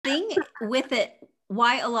with it,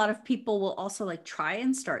 why a lot of people will also like try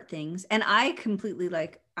and start things. And I completely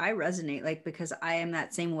like, I resonate like, because I am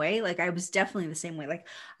that same way. Like I was definitely the same way. Like,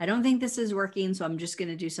 I don't think this is working, so I'm just going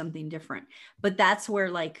to do something different. But that's where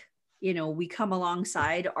like, we come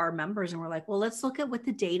alongside our members and we're like, well, let's look at what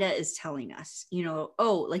the data is telling us.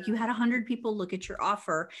 Oh, like you had 100 people look at your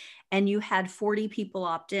offer and you had 40 people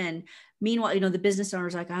opt in. Meanwhile, the business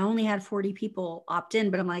owner's like, I only had 40 people opt in,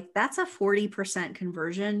 but I'm like, that's a 40%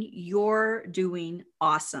 conversion. You're doing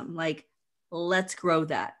awesome. Like, let's grow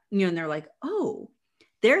that. And they're like, oh,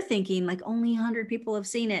 they're thinking like only 100 people have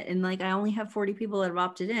seen it. And like, I only have 40 people that have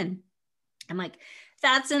opted in. I'm like,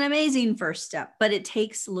 that's an amazing first step, but it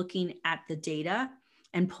takes looking at the data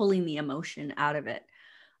and pulling the emotion out of it.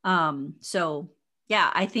 So yeah,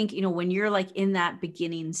 I think, when you're like in that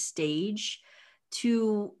beginning stage,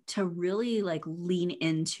 to really like lean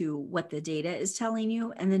into what the data is telling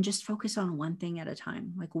you, and then just focus on one thing at a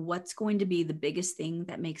time. Like, what's going to be the biggest thing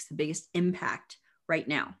that makes the biggest impact right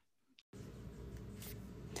now?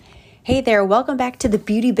 Hey there, welcome back to the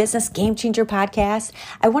Beauty Business Game Changer podcast.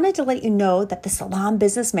 I wanted to let you know that the Salon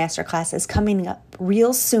Business Masterclass is coming up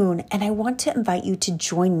real soon, and I want to invite you to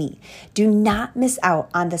join me. Do not miss out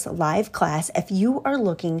on this live class if you are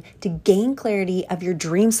looking to gain clarity of your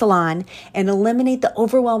dream salon and eliminate the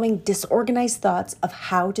overwhelming, disorganized thoughts of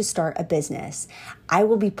how to start a business. I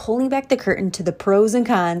will be pulling back the curtain to the pros and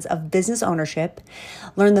cons of business ownership,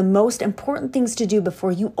 learn the most important things to do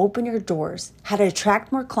before you open your doors, how to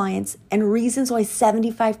attract more clients, and reasons why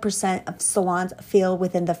 75% of salons fail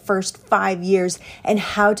within the first 5 years, and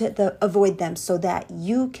how to avoid them so that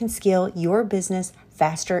you can scale your business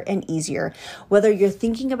faster and easier. Whether you're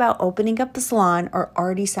thinking about opening up the salon or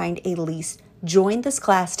already signed a lease, join this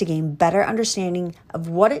class to gain better understanding of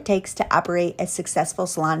what it takes to operate a successful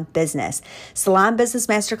salon business. Salon Business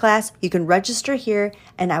Masterclass, you can register here,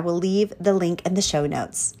 and I will leave the link in the show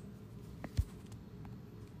notes.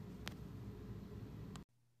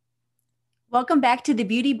 Welcome back to the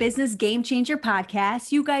Beauty Business Game Changer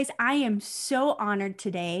podcast. You guys, I am so honored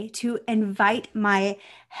today to invite my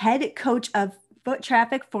head coach of Foot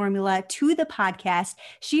Traffic Formula to the podcast.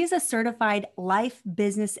 She is a certified life,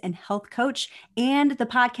 business, and health coach and the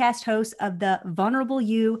podcast host of the Vulnerable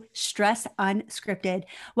You Stress Unscripted.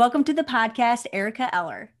 Welcome to the podcast, Erica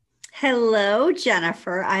Eller. Hello,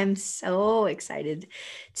 Jennifer. I'm so excited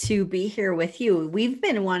to be here with you. We've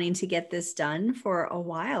been wanting to get this done for a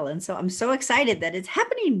while, and so I'm so excited that it's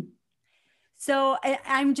happening. So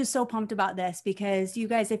I'm just so pumped about this because you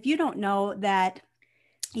guys, if you don't know that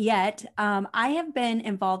yet, I have been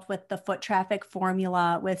involved with the Foot Traffic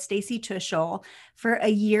Formula with Stacy Tuschl for a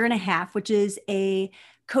year and a half, which is a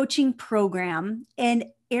coaching program. And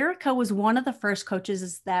Erica was one of the first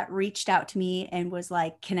coaches that reached out to me and was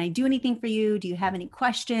like, can I do anything for you? Do you have any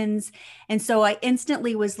questions? And so I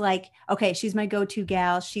instantly was like, okay, she's my go-to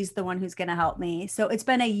gal. She's the one who's going to help me. So it's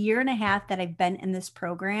been a year and a half that I've been in this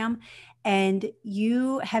program, and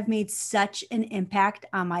you have made such an impact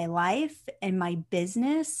on my life and my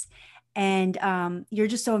business. And you're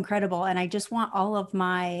just so incredible. And I just want all of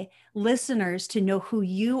my listeners to know who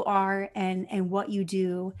you are and what you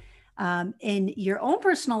do in your own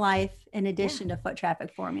personal life, in addition to Foot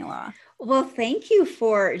Traffic Formula. Well, thank you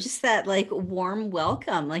for just that like warm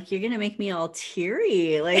welcome. Like, you're going to make me all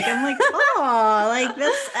teary. Like, I'm like, oh, like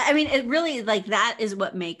that's, I mean, it really like that is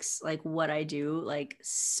what makes like what I do like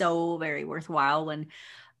so very worthwhile, when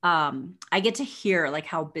I get to hear like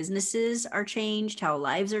how businesses are changed, how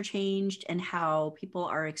lives are changed, and how people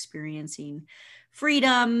are experiencing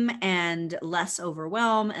freedom and less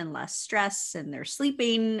overwhelm and less stress, and they're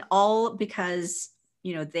sleeping, all because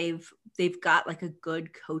they've got like a good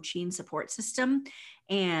coaching support system,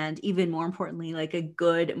 and even more importantly, like a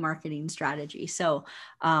good marketing strategy. So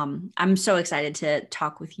I'm so excited to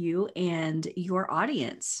talk with you and your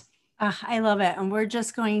audience. I love it. And we're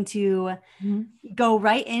just going to go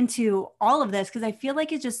right into all of this because I feel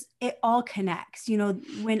like it all connects.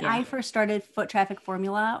 When I first started Foot Traffic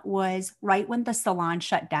Formula was right when the salon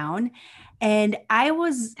shut down. And I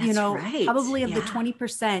was, probably of the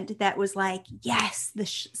 20% that was like, yes, the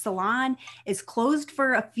salon is closed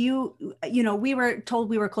for a few, we were told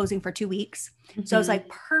we were closing for 2 weeks. So I was like,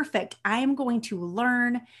 perfect. I am going to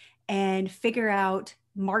learn and figure out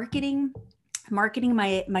marketing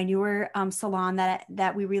my newer salon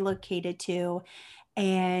that we relocated to.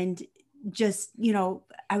 And just,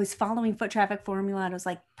 I was following Foot Traffic Formula and I was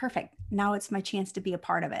like, perfect. Now it's my chance to be a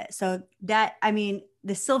part of it. So that, I mean,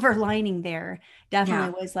 the silver lining there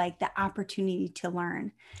definitely was like the opportunity to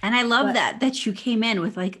learn. And I love that you came in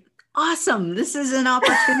with like, awesome, this is an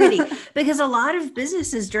opportunity. Because a lot of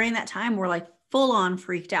businesses during that time were like full on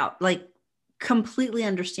freaked out. Like completely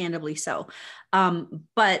understandably so.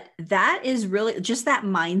 But that is really just that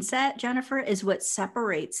mindset, Jennifer, is what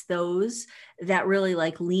separates those that really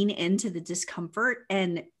like lean into the discomfort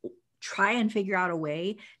and try and figure out a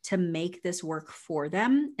way to make this work for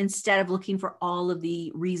them instead of looking for all of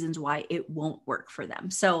the reasons why it won't work for them.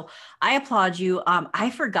 So I applaud you. I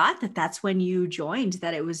forgot that that's when you joined,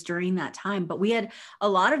 that it was during that time, but we had a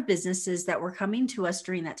lot of businesses that were coming to us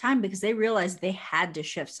during that time because they realized they had to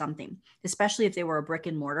shift something, especially if they were a brick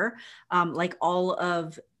and mortar. Like all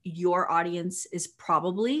of your audience is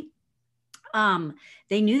probably,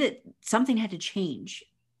 they knew that something had to change.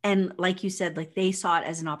 And like you said, like they saw it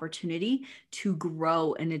as an opportunity to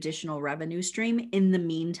grow an additional revenue stream in the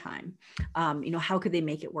meantime. How could they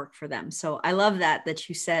make it work for them? So I love that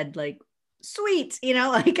you said like, sweet,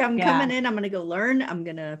 like I'm coming in, I'm going to go learn, I'm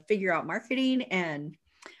going to figure out marketing and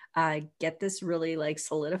get this really like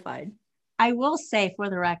solidified. I will say for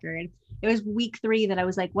the record, it was week 3 that I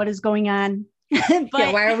was like, what is going on?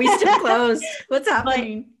 But why are we still closed? What's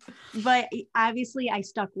happening? But obviously I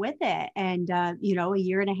stuck with it. And, a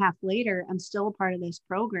year and a half later, I'm still a part of this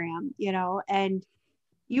program, and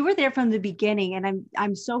you were there from the beginning. And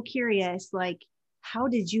I'm so curious, like, how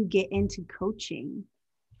did you get into coaching?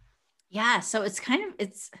 Yeah. So it's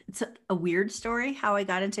it's a weird story how I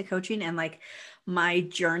got into coaching and like my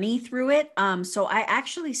journey through it. So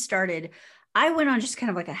I went on just kind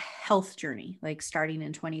of like a health journey, like starting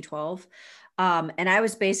in 2012. And I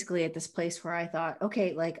was basically at this place where I thought,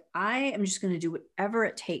 okay, like I am just going to do whatever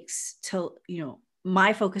it takes to,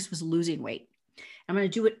 my focus was losing weight. I'm going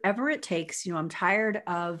to do whatever it takes. I'm tired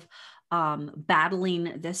of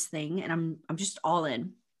battling this thing and I'm just all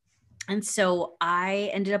in. And so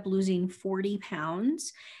I ended up losing 40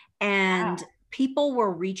 pounds and wow. People were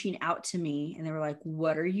reaching out to me and they were like,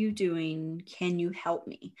 what are you doing? Can you help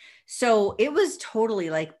me? So it was totally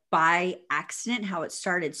like by accident how it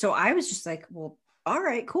started. So I was just like, well, all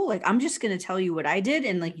right, cool. Like, I'm just going to tell you what I did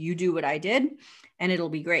and like, you do what I did and it'll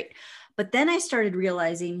be great. But then I started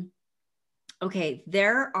realizing, okay,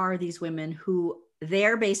 there are these women who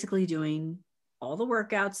they're basically doing all the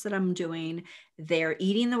workouts that I'm doing, they're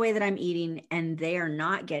eating the way that I'm eating and they are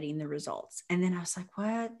not getting the results. And then I was like,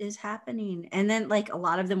 what is happening? And then like a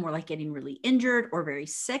lot of them were like getting really injured or very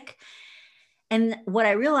sick. And what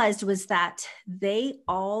I realized was that they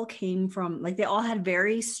all came from like, they all had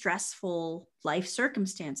very stressful life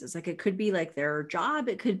circumstances. Like it could be like their job,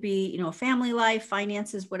 it could be, family life,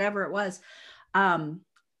 finances, whatever it was. And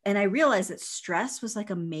I realized that stress was like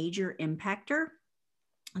a major impactor.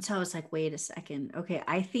 And so I was like, wait a second. Okay.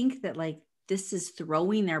 I think that like this is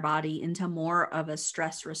throwing their body into more of a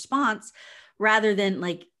stress response rather than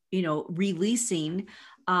like, releasing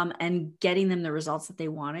and getting them the results that they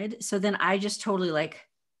wanted. So then I just totally like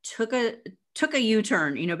took a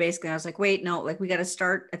U-turn, basically I was like, wait, no, like we got to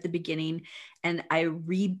start at the beginning. And I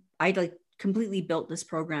like completely built this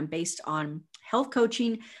program based on health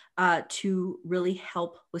coaching to really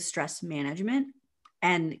help with stress management.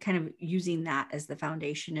 And kind of using that as the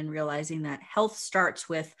foundation and realizing that health starts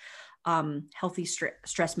with healthy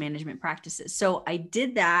stress management practices. So I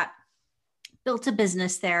did that, built a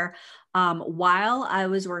business there while I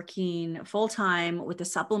was working full-time with a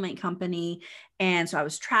supplement company. And so I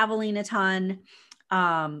was traveling a ton.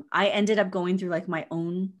 I ended up going through like my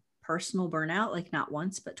own personal burnout, like not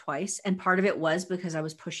once, but twice. And part of it was because I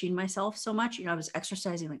was pushing myself so much. I was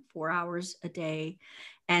exercising like 4 hours a day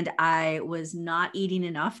and I was not eating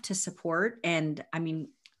enough to support. And I mean,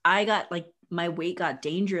 I got like, my weight got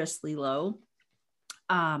dangerously low.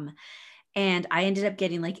 And I ended up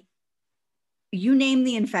getting like, you name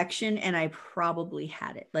the infection and I probably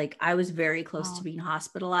had it. Like I was very close to being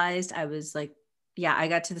hospitalized. I was like, yeah, I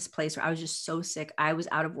got to this place where I was just so sick. I was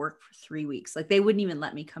out of work for 3 weeks. Like they wouldn't even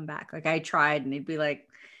let me come back. Like I tried and they'd be like,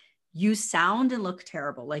 you sound and look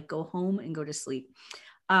terrible. Like go home and go to sleep.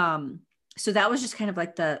 So that was just kind of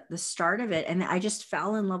like the start of it. And I just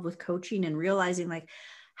fell in love with coaching and realizing like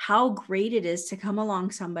how great it is to come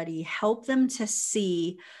along somebody, help them to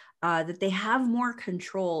see that they have more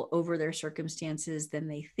control over their circumstances than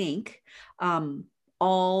they think,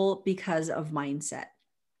 all because of mindset.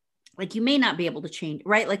 Like you may not be able to change,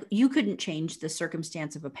 right? Like you couldn't change the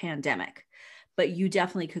circumstance of a pandemic, but you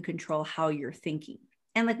definitely could control how you're thinking.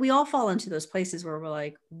 And like we all fall into those places where we're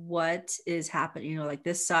like, what is happening? Like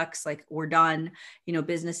this sucks. Like we're done.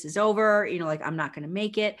 Business is over. Like I'm not going to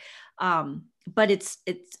make it. But it's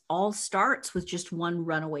all starts with just one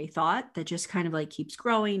runaway thought that just kind of like keeps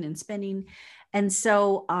growing and spinning. And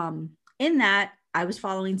so in that, I was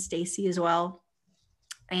following Stacy as well,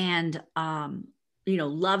 and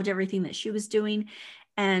loved everything that she was doing.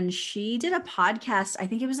 And she did a podcast, I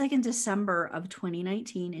think it was like in December of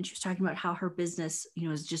 2019. And she was talking about how her business,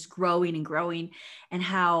 is just growing and growing, and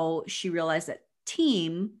how she realized that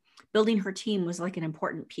building her team was like an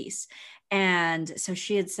important piece. And so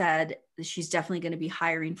she had said she's definitely going to be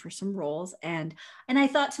hiring for some roles. And I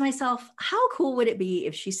thought to myself, how cool would it be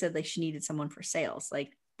if she said like she needed someone for sales?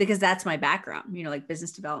 Like, because that's my background, like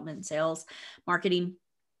business development, sales, marketing.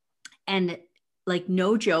 And like,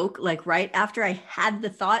 no joke, like right after I had the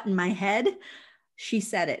thought in my head, she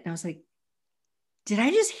said it. And I was like, did I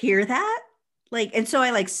just hear that? Like, and so I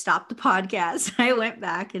like stopped the podcast. I went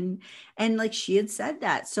back and like she had said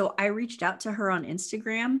that. So I reached out to her on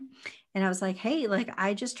Instagram and I was like, hey, like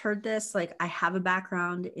I just heard this, like I have a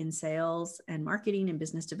background in sales and marketing and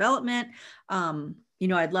business development.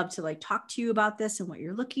 I'd love to like talk to you about this and what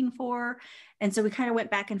you're looking for. And so we kind of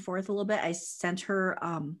went back and forth a little bit. I sent her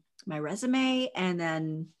my resume, and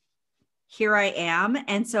then here I am.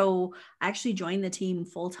 And so I actually joined the team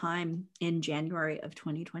full time in January of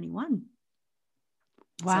 2021.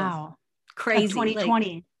 Wow. So, crazy. Of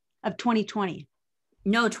 2020. Of 2020.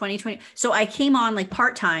 No, 2020. So I came on like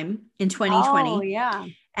part-time in 2020. Oh, yeah.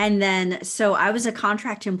 And then, so I was a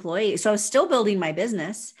contract employee. So I was still building my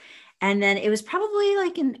business. And then it was probably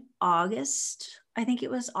like in August, I think it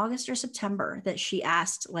was August or September, that she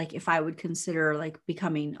asked like if I would consider like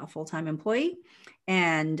becoming a full-time employee.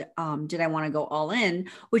 And did I want to go all in,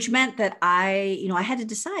 which meant that I had to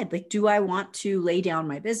decide, like, do I want to lay down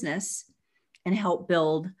my business and help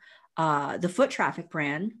build the foot traffic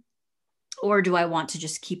brand, or do I want to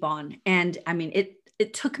just keep on? And I mean,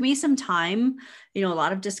 it took me some time, a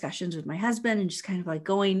lot of discussions with my husband and just kind of like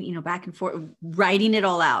going, back and forth, writing it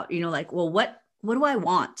all out, like, well, what do I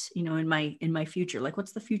want, in my future? Like,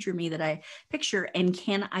 what's the future me that I picture? And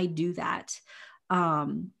can I do that?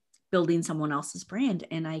 Building someone else's brand.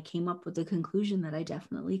 And I came up with the conclusion that I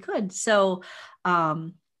definitely could. So,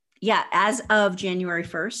 as of January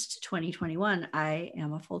 1st, 2021, I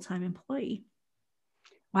am a full-time employee.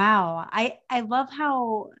 Wow. I love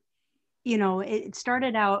how, it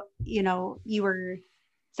started out,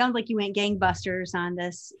 sounds like you went gangbusters on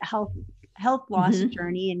this health loss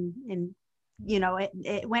journey, and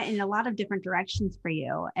it went in a lot of different directions for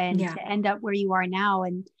you, and to end up where you are now.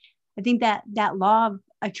 And I think that law of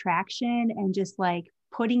attraction and just like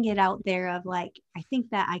putting it out there of like, I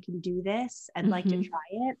think that I can do this. I'd like to try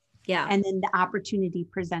it. Yeah. And then the opportunity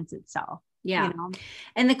presents itself. Yeah.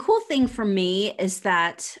 And the cool thing for me is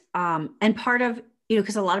that, and part of,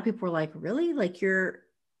 because a lot of people were like, really, like you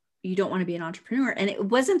don't want to be an entrepreneur. And it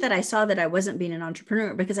wasn't that I saw that I wasn't being an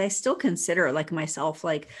entrepreneur, because I still consider like myself,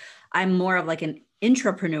 like I'm more of like an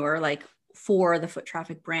intrapreneur, like for the foot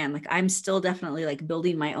traffic brand. Like I'm still definitely like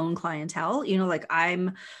building my own clientele, like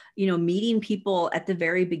I'm, meeting people at the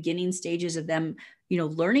very beginning stages of them,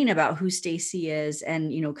 learning about who Stacy is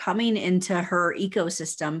and, coming into her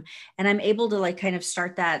ecosystem. And I'm able to like kind of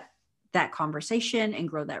start that conversation and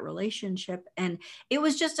grow that relationship. And it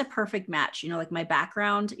was just a perfect match, like my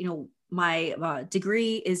background, my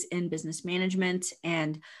degree is in business management,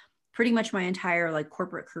 and pretty much my entire like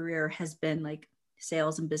corporate career has been like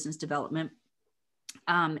sales and business development.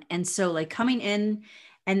 And so like coming in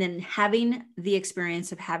and then having the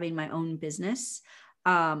experience of having my own business,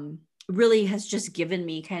 really has just given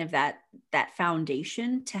me kind of that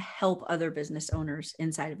foundation to help other business owners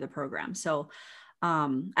inside of the program. So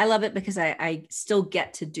I love it because I still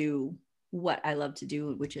get to do what I love to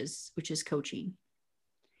do, which is coaching.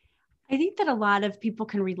 I think that a lot of people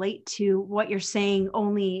can relate to what you're saying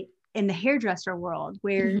only in the hairdresser world,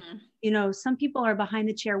 where, some people are behind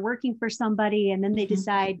the chair working for somebody, and then they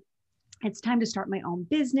decide it's time to start my own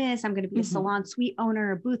business. I'm going to be a salon suite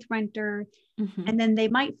owner, a booth renter. And then they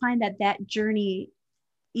might find that journey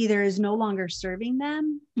either is no longer serving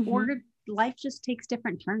them, or life just takes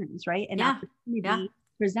different turns, right? An opportunity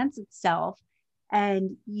presents itself,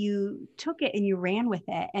 and you took it and you ran with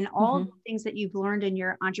it. And all the things that you've learned in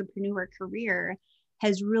your entrepreneur career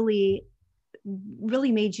has really,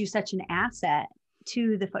 really made you such an asset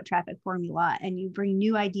to the foot traffic formula. And you bring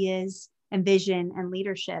new ideas and vision and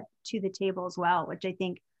leadership to the table as well, which I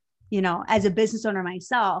think, as a business owner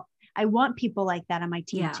myself, I want people like that on my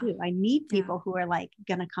team too. I need people who are like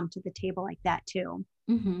going to come to the table like that too.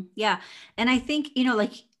 Yeah. And I think,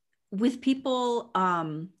 like with people,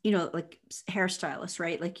 like hairstylists,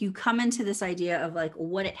 right? Like you come into this idea of like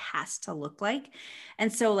what it has to look like.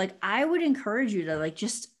 And so like, I would encourage you to like,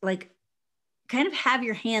 just like kind of have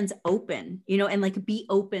your hands open, and like be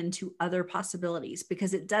open to other possibilities,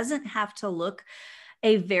 because it doesn't have to look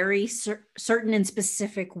a very certain and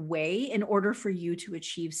specific way in order for you to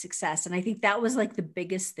achieve success. And I think that was like the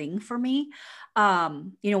biggest thing for me.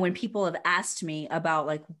 When people have asked me about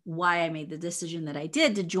like why I made the decision that I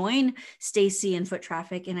did to join Stacy and Foot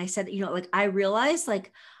Traffic. And I said, like I realized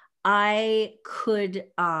like I could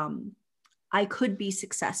be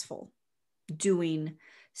successful doing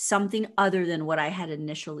something other than what I had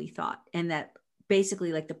initially thought. And that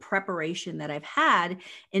basically like the preparation that I've had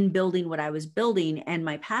in building what I was building and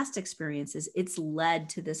my past experiences, it's led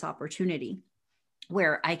to this opportunity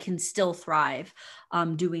where I can still thrive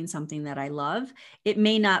doing something that I love. It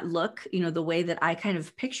may not look, the way that I kind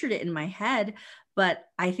of pictured it in my head, but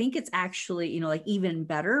I think it's actually, like even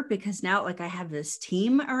better because now like I have this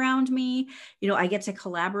team around me, I get to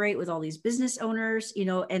collaborate with all these business owners,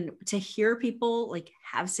 and to hear people like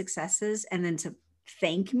have successes and then to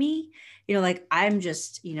thank me, like I'm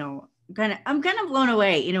just, I'm kind of blown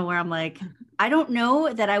away, where I'm like, I don't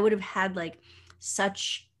know that I would have had like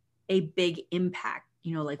such a big impact,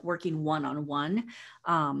 like working one-on-one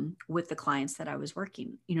with the clients that I was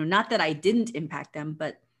working, not that I didn't impact them,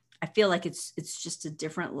 but I feel like it's just a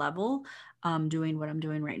different level doing what I'm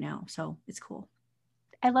doing right now. So it's cool.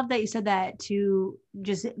 I love that you said that, to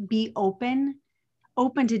just be open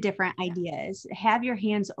to different ideas, have your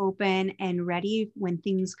hands open and ready when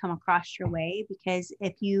things come across your way. Because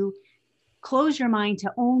if you close your mind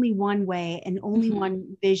to only one way and only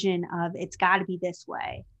one vision of it's got to be this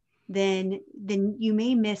way, then you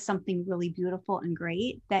may miss something really beautiful and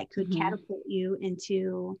great that could catapult you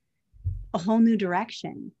into a whole new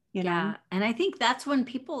direction, you know? Yeah. And I think that's when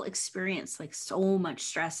people experience like so much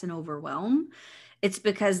stress and overwhelm. It's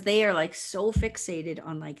because they are like so fixated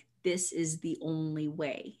on like, this is the only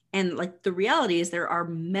way. And like the reality is there are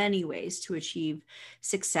many ways to achieve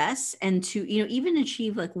success and to, even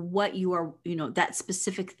achieve like what you are, that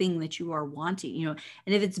specific thing that you are wanting, and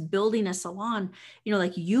if it's building a salon,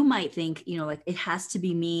 like you might think, like it has to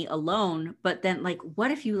be me alone, but then like,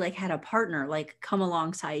 what if you like had a partner, like come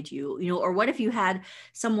alongside you, or what if you had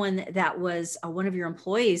someone that was one of your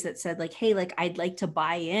employees that said like, hey, like I'd like to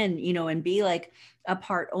buy in, and be like a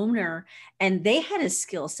part owner, and they had a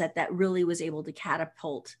skill set that really was able to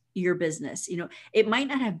catapult your business. It might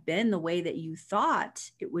not have been the way that you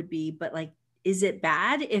thought it would be, but like, is it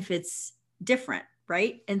bad if it's different?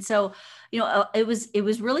 Right. And so, it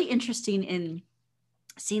was really interesting in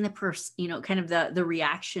seeing the kind of the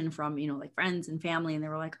reaction from, like friends and family. And they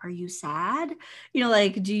were like, are you sad?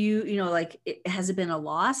 Like, do you, like, has it been a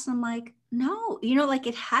loss? And I'm like, no, like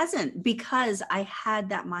it hasn't, because I had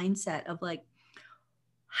that mindset of like,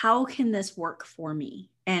 how can this work for me?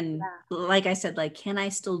 And like I said, like, can I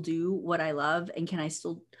still do what I love? And can I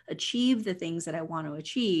still achieve the things that I want to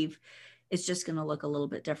achieve? It's just going to look a little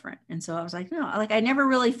bit different. And so I was like, no, like, I never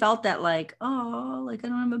really felt that like, oh, like I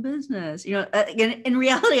don't have a business, in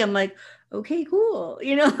reality, I'm like, okay, cool.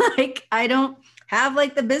 Like I don't have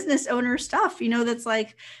like the business owner stuff, that's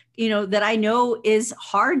like, that I know is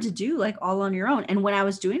hard to do like all on your own. And when I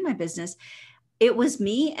was doing my business, it was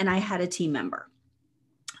me and I had a team member.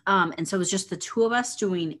 And so it was just the two of us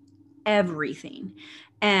doing everything.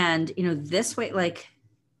 And, this way, like,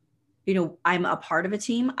 I'm a part of a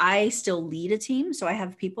team. I still lead a team. So I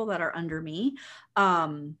have people that are under me.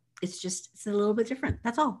 It's a little bit different.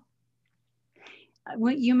 That's all.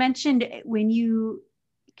 What you mentioned when you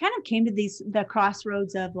kind of came to the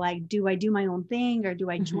crossroads of like, do I do my own thing or do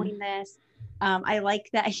I join this? I like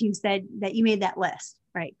that you said that you made that list,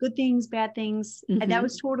 right? Good things, bad things. And that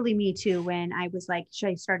was totally me too. When I was like, should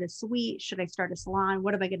I start a suite? Should I start a salon?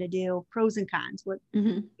 What am I going to do? Pros and cons. What are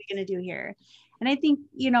we going to do here? And I think,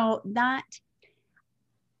 that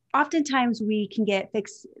oftentimes we can get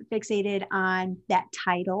fixated on that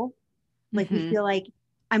title. Like we feel like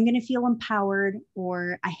I'm going to feel empowered,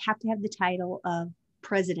 or I have to have the title of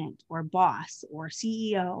president or boss or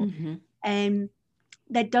CEO. And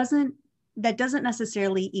that doesn't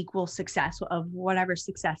necessarily equal success of whatever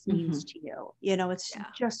success means to you. It's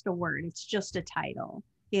just a word. It's just a title,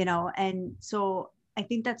 and so I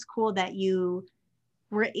think that's cool that you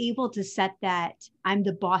were able to set that I'm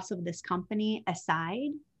the boss of this company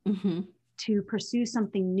aside to pursue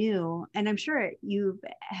something new. And I'm sure you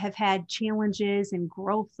have had challenges and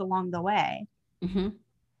growth along the way.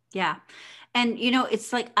 Yeah. And,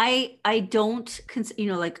 it's like, I don't,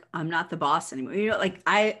 like I'm not the boss anymore, like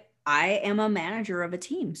I am a manager of a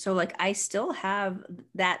team. So like, I still have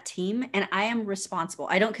that team and I am responsible.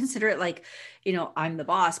 I don't consider it like, I'm the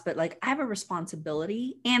boss, but like I have a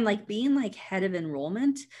responsibility, and like being like head of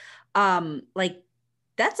enrollment, like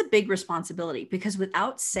that's a big responsibility, because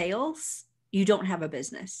without sales, you don't have a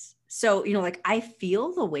business. So, like I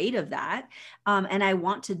feel the weight of that. And I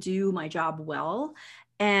want to do my job well.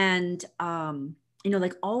 And,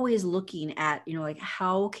 like always looking at, like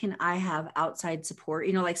how can I have outside support,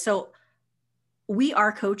 like, so we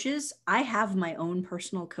are coaches. I have my own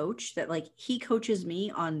personal coach that like, he coaches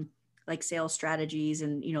me on like sales strategies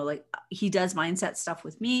and, like he does mindset stuff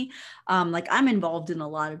with me. Like I'm involved in a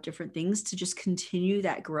lot of different things to just continue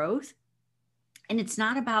that growth. And it's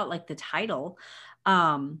not about like the title,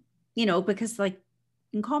 because like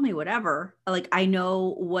you can call me whatever, like I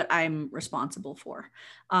know what I'm responsible for.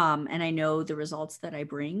 And I know the results that I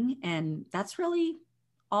bring. And that's really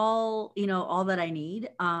all, all that I need.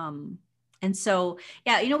 And so,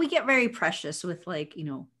 yeah, we get very precious with like,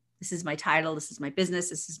 this is my title, this is my business,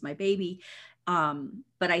 this is my baby.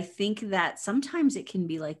 But I think that sometimes it can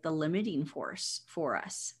be like the limiting force for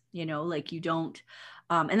us, like you don't,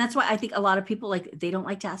 and that's why I think a lot of people like, they don't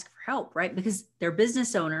like to ask for help, right? Because they're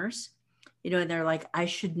business owners, and they're like, I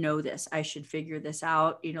should know this, I should figure this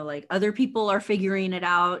out, like other people are figuring it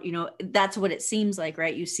out, that's what it seems like,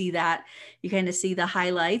 right? You see that, you kind of see the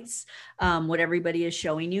highlights, what everybody is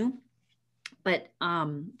showing you. But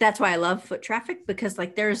that's why I love Foot Traffic, because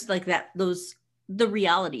like there's like the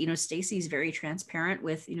reality, Stacy's very transparent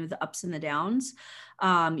with, the ups and the downs.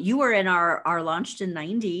 You were in our Launched in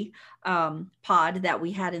 90 pod that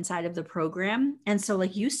we had inside of the program. And so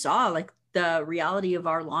like you saw like the reality of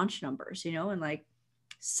our launch numbers, and like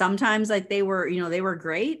sometimes like they were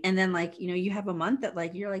great. And then like, you have a month that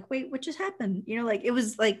like, you're like, wait, what just happened? Like it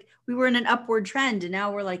was like, we were in an upward trend and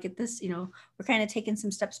now we're like at this, we're kind of taking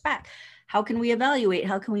some steps back. How can we evaluate?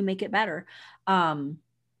 How can we make it better? And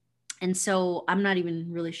so I'm not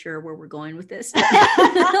even really sure where we're going with this. What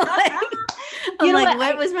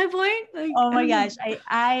was my point? Like, oh my gosh.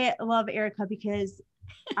 I love Erica because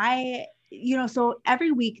so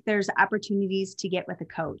every week there's opportunities to get with a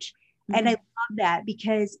coach. Mm-hmm. And I love that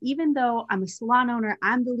because even though I'm a salon owner,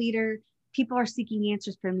 I'm the leader, people are seeking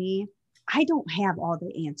answers from me. I don't have all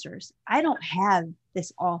the answers. I don't have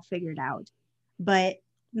this all figured out, but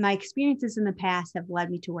my experiences in the past have led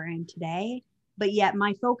me to where I am today, but yet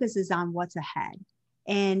my focus is on what's ahead.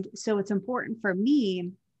 And so it's important for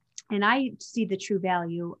me, and I see the true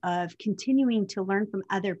value of continuing to learn from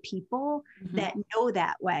other people mm-hmm. that know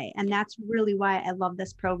that way. And that's really why I love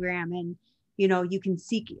this program. And, you can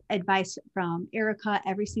seek advice from Erica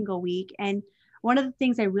every single week. And one of the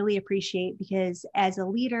things I really appreciate, because as a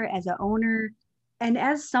leader, as an owner, and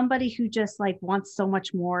as somebody who just like wants so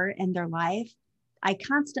much more in their life, I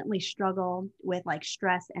constantly struggle with like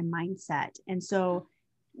stress and mindset. And so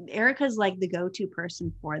Erica's like the go-to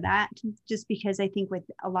person for that, just because I think with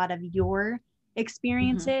a lot of your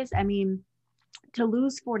experiences, mm-hmm. I mean, to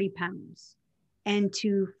lose 40 pounds and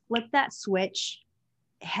to flip that switch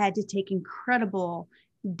had to take incredible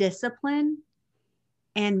discipline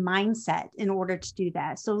and mindset in order to do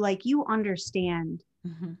that. So like you understand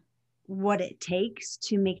mm-hmm. what it takes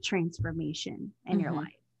to make transformation in mm-hmm. your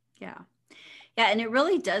life. Yeah. Yeah. And it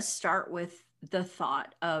really does start with the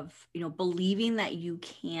thought of, believing that you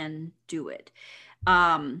can do it.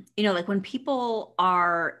 Like when people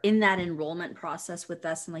are in that enrollment process with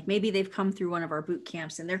us and like, maybe they've come through one of our boot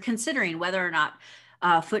camps and they're considering whether or not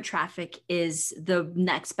Foot Traffic is the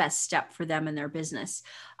next best step for them in their business.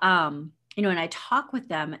 And I talk with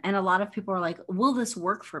them and a lot of people are like, will this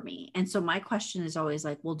work for me? And so my question is always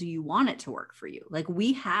like, well, do you want it to work for you? Like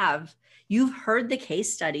you've heard the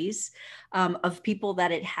case studies of people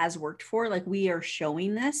that it has worked for. Like we are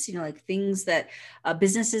showing this, like things that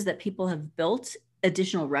businesses that people have built,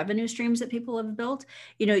 additional revenue streams that people have built,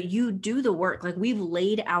 you do the work. Like we've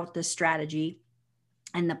laid out the strategy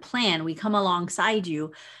and the plan, we come alongside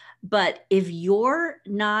you. But if you're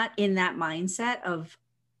not in that mindset of,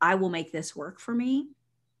 I will make this work for me,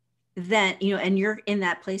 then, and you're in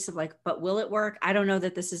that place of like, but will it work? I don't know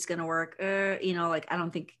that this is going to work. Like, I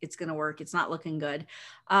don't think it's going to work. It's not looking good.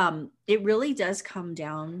 It really does come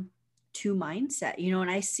down to mindset,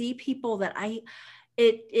 and I see people that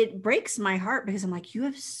it breaks my heart because I'm like, you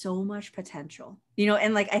have so much potential,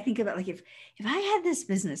 and like, I think about like, if I had this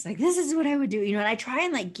business, like, this is what I would do, and I try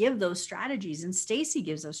and like give those strategies, and Stacy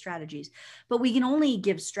gives those strategies, but we can only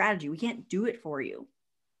give strategy. We can't do it for you.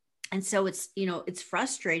 And so it's, it's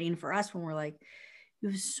frustrating for us when we're like, you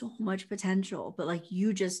have so much potential, but like,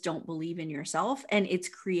 you just don't believe in yourself. And it's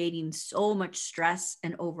creating so much stress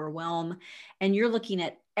and overwhelm. And you're looking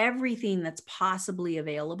at everything that's possibly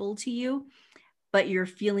available to you, but you're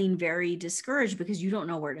feeling very discouraged because you don't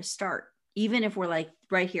know where to start. Even if we're like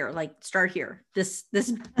right here, like start here, this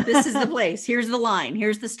is the place. Here's the line.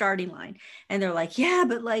 Here's the starting line. And they're like, yeah,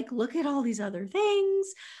 but like, look at all these other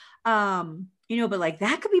things. But like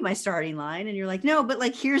that could be my starting line. And you're like, no, but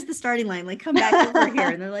like, here's the starting line, like come back over here.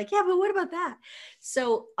 And they're like, yeah, but what about that?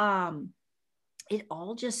 So, it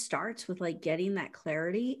all just starts with like getting that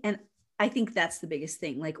clarity. And I think that's the biggest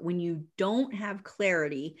thing. Like when you don't have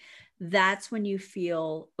clarity, that's when you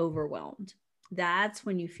feel overwhelmed. That's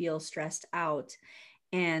when you feel stressed out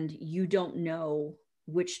and you don't know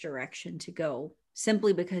which direction to go,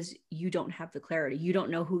 simply because you don't have the clarity. You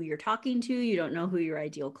don't know who you're talking to. You don't know who your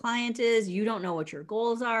ideal client is. You don't know what your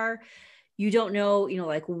goals are. You don't know,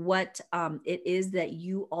 like what it is that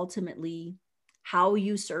you ultimately, how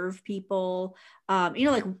you serve people.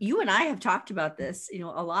 Like you and I have talked about this, a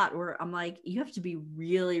lot, where I'm like, you have to be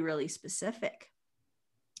really, really specific,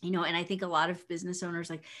 and I think a lot of business owners,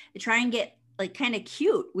 like they try and get like kind of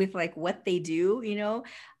cute with like what they do,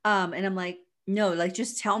 and I'm like, no, like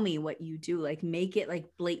just tell me what you do, like make it like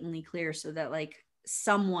blatantly clear so that like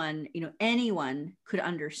someone, anyone could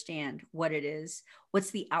understand what it is,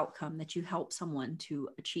 what's the outcome that you help someone to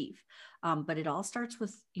achieve. But it all starts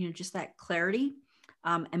with, just that clarity,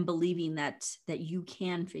 and believing that you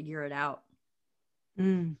can figure it out.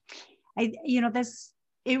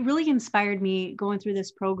 It really inspired me going through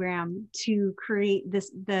this program to create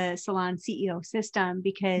the Salon CEO system,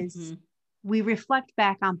 because we reflect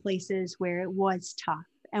back on places where it was tough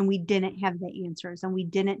and we didn't have the answers and we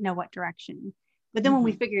didn't know what direction. But then when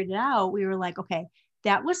we figured it out, we were like, okay,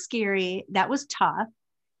 that was scary. That was tough.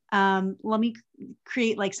 Let me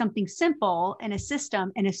create like something simple and a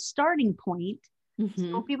system and a starting point,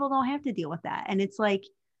 so people don't have to deal with that. And it's like,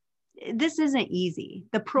 this isn't easy.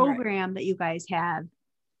 The program that you guys have,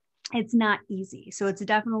 it's not easy. So it's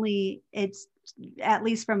at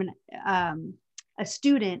least from a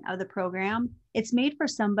student of the program, it's made for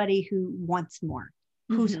somebody who wants more,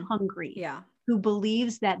 who's hungry, who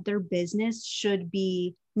believes that their business should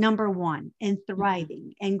be number one and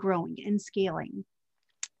thriving and growing and scaling.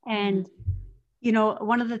 And,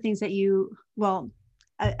 one of the things that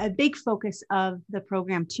a big focus of the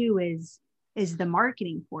program too is the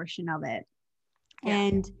marketing portion of it. Yeah.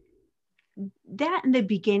 And that in the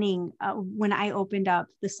beginning, when I opened up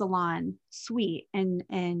the salon suite in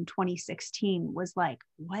 2016, was like,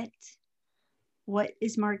 what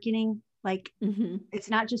is marketing? Like, it's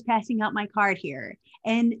not just passing out my card here.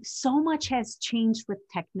 And so much has changed with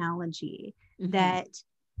technology that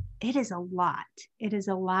it is a lot. It is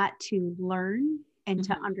a lot to learn and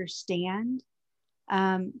to understand.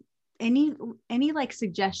 Any like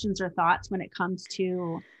suggestions or thoughts when it comes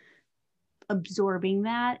to absorbing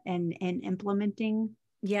that and implementing?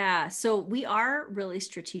 Yeah. So we are really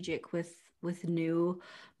strategic with new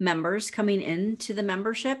members coming into the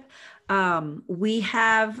membership. We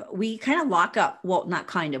kind of lock up, well, not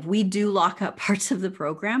kind of, we do lock up parts of the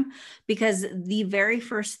program, because the very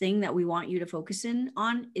first thing that we want you to focus in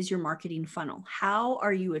on is your marketing funnel. How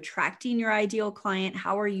are you attracting your ideal client?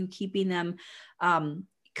 How are you keeping them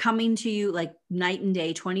coming to you like night and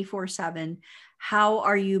day, 24/7? How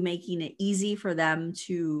are you making it easy for them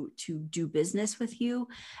to do business with you?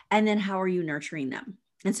 And then how are you nurturing them?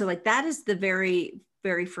 And so like that is the very,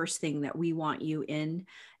 very first thing that we want you in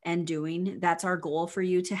and doing. That's our goal for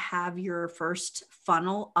you, to have your first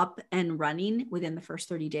funnel up and running within the first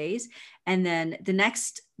 30 days. And then the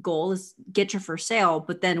next goal is get your first sale.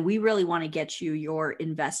 But then we really want to get you your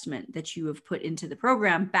investment that you have put into the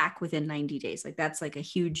program back within 90 days. Like that's like a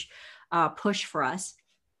huge push for us.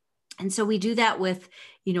 And so we do that with,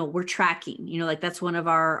 we're tracking, like that's one of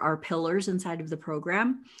our pillars inside of the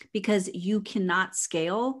program, because you cannot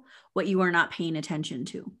scale what you are not paying attention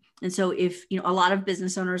to. And so if, a lot of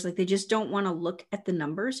business owners, like they just don't want to look at the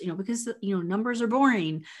numbers, because, numbers are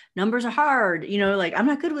boring, numbers are hard, like I'm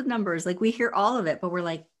not good with numbers. Like we hear all of it, but we're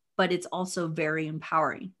like, but it's also very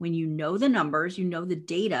empowering when you know the numbers, the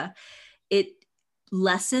data, it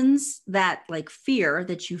lessens that like fear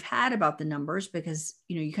that you've had about the numbers, because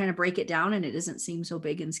you kind of break it down and it doesn't seem so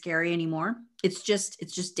big and scary anymore. It's just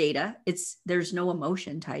data. There's no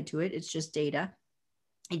emotion tied to it. It's just data.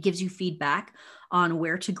 It gives you feedback on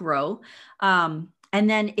where to grow. And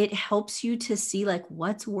then it helps you to see like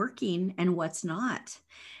what's working and what's not.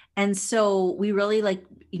 And so we really like,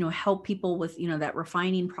 help people with, that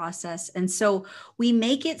refining process. And so we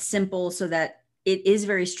make it simple so that it is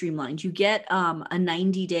very streamlined. You get a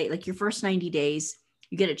 90-day, like your first 90 days,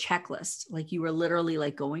 you get a checklist. Like you were literally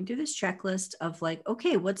like going through this checklist of like,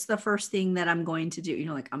 okay, what's the first thing that I'm going to do?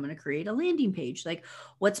 Like I'm going to create a landing page. Like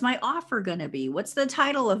what's my offer going to be? What's the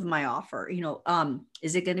title of my offer?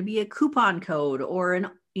 Is it going to be a coupon code or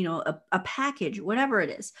a package, whatever it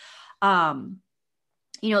is?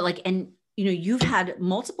 You've had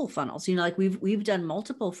multiple funnels, like we've done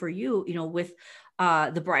multiple for you, with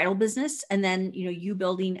the bridal business, and then, you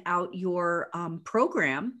building out your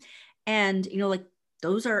program. And, like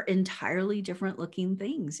those are entirely different looking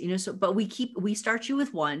things, so, but we start you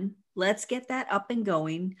with one. Let's get that up and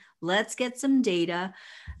going. Let's get some data.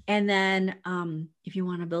 And then if you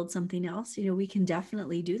want to build something else, we can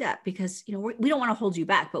definitely do that, because, we don't want to hold you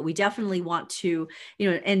back, but we definitely want to,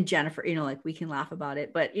 and Jennifer, like we can laugh about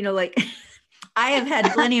it, but, like I have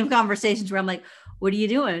had plenty of conversations where I'm like, what are you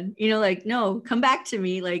doing? Like, no, come back to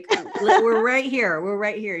me. Like, we're right here. We're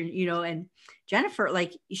right here. And Jennifer,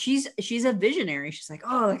 like she's a visionary. She's like,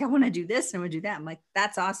 oh, like I want to do this and I want to do that. I'm like,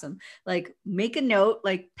 that's awesome. Like make a note,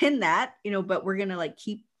 like pin that, but we're going to like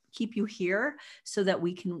keep you here so that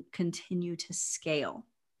we can continue to scale.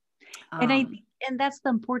 And that's the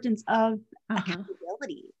importance of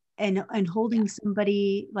accountability and holding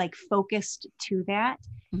somebody like focused to that.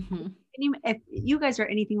 Mm-hmm. If you guys are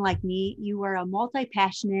anything like me, you are a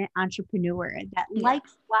multi-passionate entrepreneur that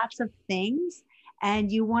likes lots of things,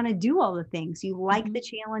 and you want to do all the things. You like the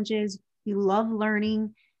challenges, you love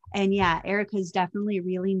learning. And Erica's definitely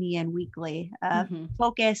reeling me in weekly.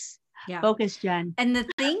 Focus, Jen. And the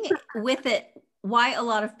thing with it, why a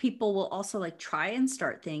lot of people will also like try and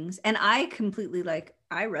start things. And I completely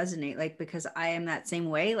I resonate, like, because I am that same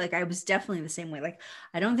way. Like I was definitely the same way. Like,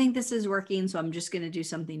 I don't think this is working, so I'm just going to do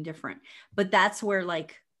something different. But that's where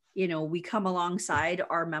we come alongside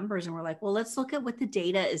our members and we're like, well, let's look at what the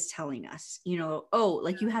data is telling us.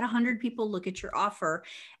 Like you had 100 people look at your offer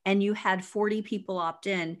and you had 40 people opt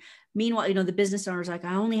in. Meanwhile, the business owner's like,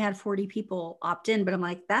 I only had 40 people opt in, but I'm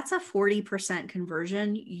like, that's a 40%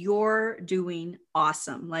 conversion. You're doing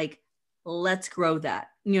awesome. Like, let's grow that.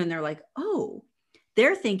 And they're like, oh,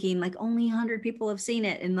 they're thinking like only 100 people have seen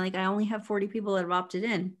it. And like, I only have 40 people that have opted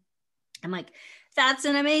in. I'm like, that's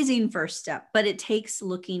an amazing first step, but it takes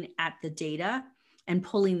looking at the data and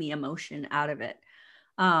pulling the emotion out of it.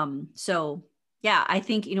 So yeah, I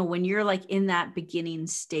think, when you're like in that beginning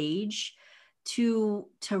stage, to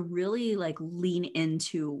really like lean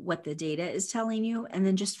into what the data is telling you, and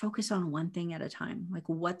then just focus on one thing at a time. Like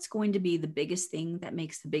what's going to be the biggest thing that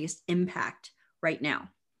makes the biggest impact right now,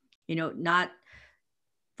 not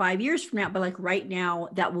 5 years from now, but like right now,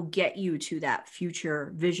 that will get you to that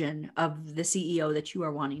future vision of the CEO that you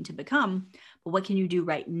are wanting to become. But what can you do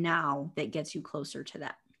right now that gets you closer to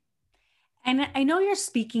that? And I know you're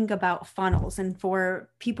speaking about funnels, and for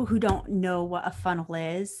people who don't know what a funnel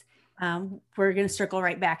is, we're going to circle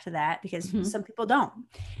right back to that because some people don't.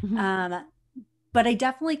 But I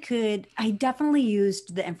definitely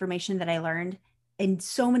used the information that I learned in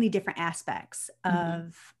so many different aspects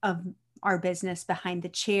of our business, behind the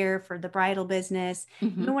chair for the bridal business.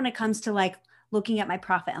 Even when it comes to like looking at my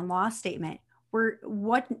profit and loss statement, where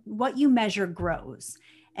what you measure grows.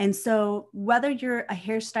 And so whether you're a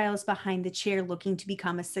hairstylist behind the chair looking to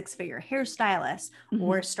become a 6-figure hairstylist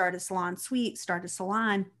or start a salon suite, start a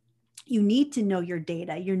salon, you need to know your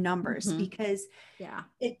data, your numbers, because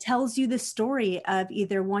it tells you the story of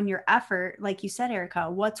either one, your effort, like you said, Erica,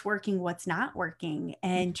 what's working, what's not working,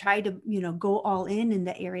 and try to, go all in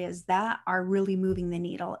the areas that are really moving the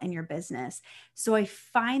needle in your business. So I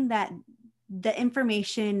find that the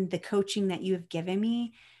information, the coaching that you have given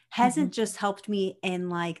me hasn't just helped me in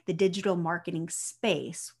like the digital marketing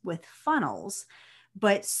space with funnels,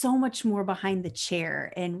 but so much more behind the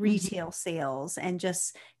chair and retail sales and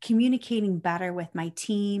just communicating better with my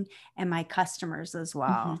team and my customers as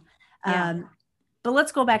well. But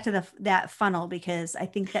let's go back to that funnel, because I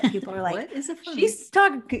think that people are like, what is a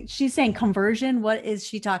funnel? She's saying conversion. What is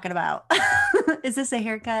she talking about? Is this a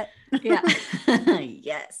haircut? Yeah.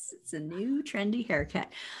 Yes. It's a new trendy haircut.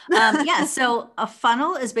 So a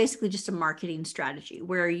funnel is basically just a marketing strategy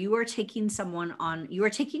where you are taking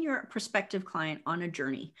your prospective client on a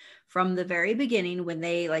journey from the very beginning. When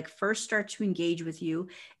they like first start to engage with you,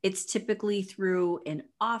 it's typically through an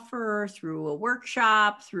offer, through a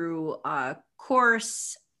workshop, through a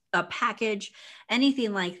course, a package,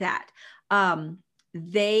 anything like that.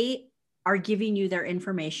 They are giving you their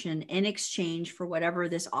information in exchange for whatever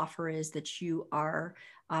this offer is that you are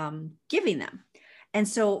giving them. And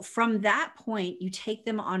so from that point, you take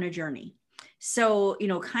them on a journey. So,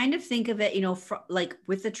 kind of think of it, like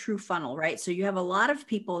with a true funnel, right? So you have a lot of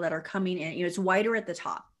people that are coming in, it's wider at the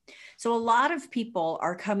top. So a lot of people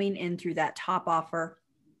are coming in through that top offer.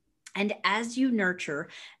 And as you nurture,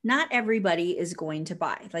 not everybody is going to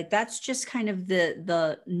buy. Like that's just kind of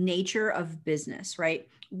the nature of business, right?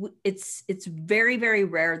 It's very, very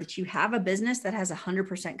rare that you have a business that has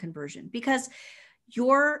 100% conversion, because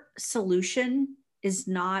your solution is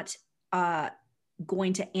not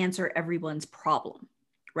going to answer everyone's problem,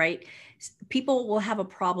 right? People will have a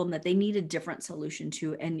problem that they need a different solution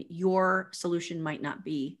to, and your solution might not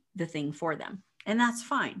be the thing for them. And that's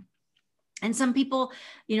fine. And some people,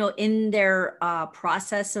 in their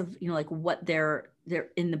process of, like what they're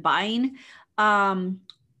in the buying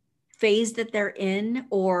phase that they're in,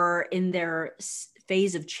 or in their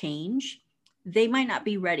phase of change, they might not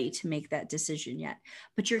be ready to make that decision yet,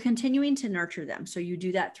 but you're continuing to nurture them. So you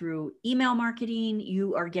do that through email marketing.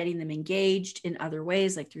 You are getting them engaged in other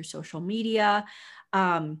ways, like through social media.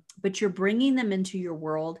 But you're bringing them into your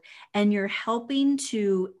world, and you're helping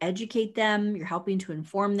to educate them. You're helping to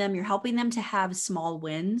inform them. You're helping them to have small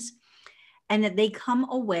wins, and that they come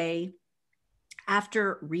away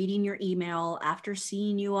after reading your email, after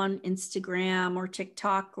seeing you on Instagram or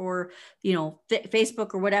TikTok or,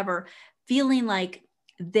 Facebook or whatever, feeling like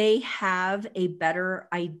they have a better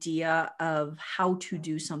idea of how to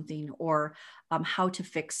do something, or how to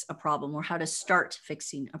fix a problem, or how to start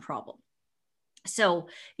fixing a problem. So,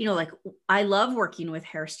 like I love working with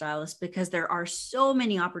hairstylists because there are so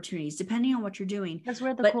many opportunities depending on what you're doing. Because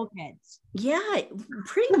we're the cool kids. Yeah,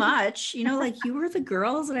 pretty much. Like you were the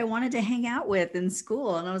girls that I wanted to hang out with in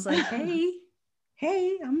school. And I was like,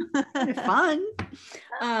 hey, I'm kind of fun.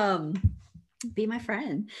 Be my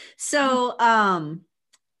friend. So,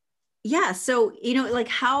 yeah. So, like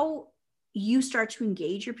how you start to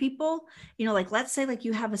engage your people, like let's say like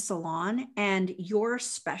you have a salon and your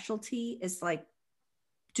specialty is like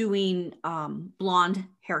doing blonde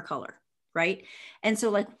hair color, right? And so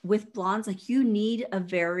like with blondes, like you need a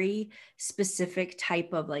very specific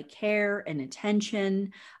type of like care and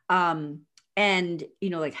attention, and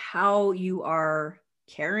like how you are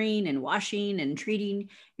caring and washing and treating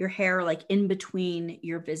your hair, like in between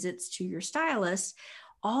your visits to your stylist,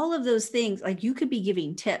 all of those things, like you could be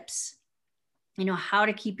giving tips, how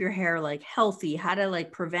to keep your hair like healthy, how to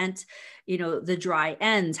like prevent, the dry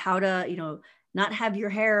ends, how to, not have your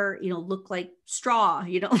hair, look like straw,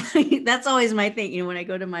 that's always my thing. When I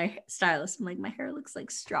go to my stylist, I'm like, my hair looks like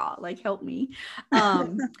straw, like, help me,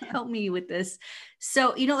 help me with this.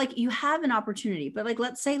 So, like you have an opportunity, but like,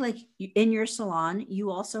 let's say like in your salon, you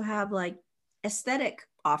also have like aesthetic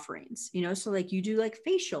offerings, so like you do like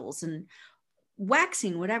facials and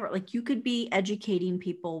waxing, whatever, like you could be educating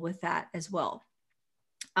people with that as well.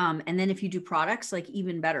 And then if you do products, like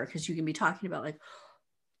even better, because you can be talking about like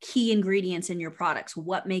key ingredients in your products,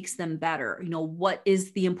 what makes them better, what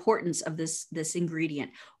is the importance of this ingredient,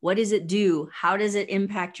 what does it do, how does it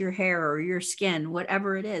impact your hair or your skin,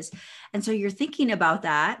 whatever it is. And so you're thinking about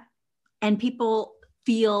that, and people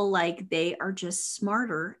feel like they are just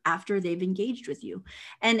smarter after they've engaged with you.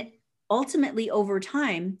 And ultimately over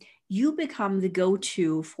time, you become the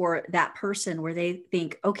go-to for that person, where they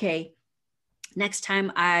think, okay, next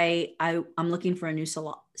time I'm looking for a new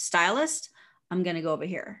stylist, I'm going to go over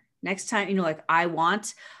here. Next time, like I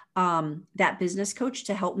want that business coach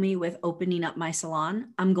to help me with opening up my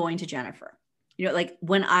salon, I'm going to Jennifer. Like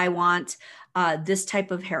when I want this type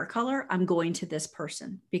of hair color, I'm going to this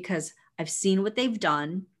person, because I've seen what they've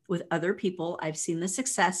done with other people. I've seen the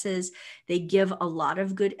successes. They give a lot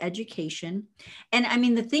of good education. And I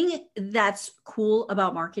mean, the thing that's cool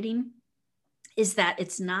about marketing is that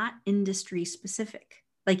it's not industry specific.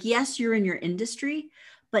 Like, yes, you're in your industry,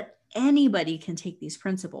 but anybody can take these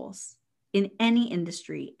principles in any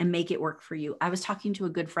industry and make it work for you. I was talking to a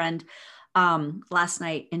good friend last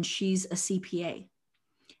night, and she's a CPA.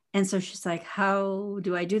 And so she's like, how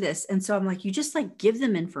do I do this? And so I'm like, you just like give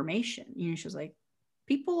them information. She's like,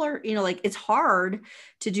 people are, like, it's hard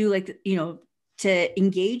to do like, to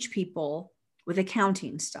engage people with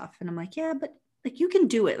accounting stuff. And I'm like, yeah, but like, you can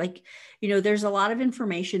do it. Like, there's a lot of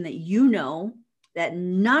information that, that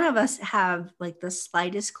none of us have like the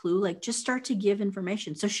slightest clue, like just start to give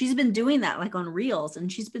information. So she's been doing that like on Reels,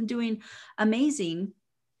 and she's been doing amazing.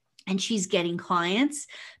 And she's getting clients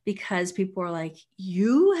because people are like,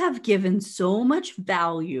 you have given so much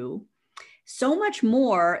value, so much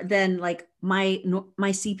more than like my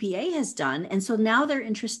CPA has done. And so now they're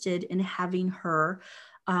interested in having her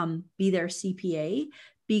be their CPA,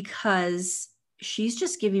 because she's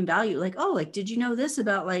just giving value. Like, oh, like, did you know this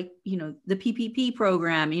about like, the PPP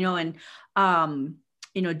program, and,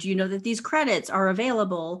 do you know that these credits are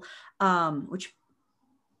available? Which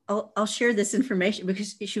I'll share this information,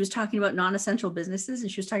 because she was talking about non-essential businesses,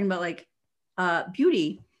 and she was talking about like the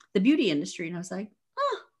beauty industry. And I was like,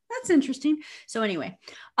 oh, that's interesting. So anyway,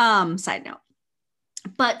 side note,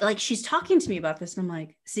 but like, she's talking to me about this, and I'm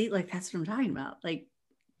like, see, like, that's what I'm talking about. Like,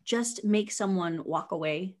 just make someone walk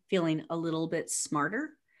away feeling a little bit smarter,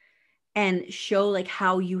 and show like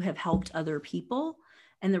how you have helped other people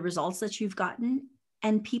and the results that you've gotten.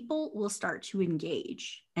 and people will start to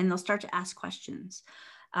engage and they'll start to ask questions.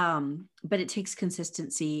 But it takes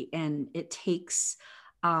consistency, and it takes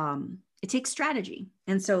strategy.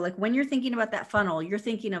 And so like when you're thinking about that funnel, you're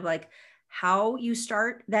thinking of like how you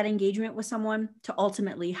start that engagement with someone to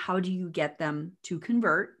ultimately how do you get them to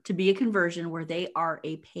convert, to be a conversion where they are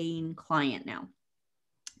a paying client now.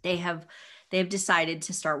 They have decided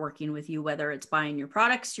to start working with you, whether it's buying your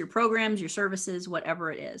products, your programs, your services,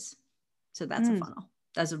 whatever it is. So that's a funnel.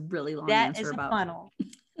 That's a really long answer about funnel.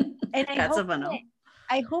 And that's a funnel.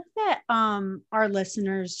 I hope that our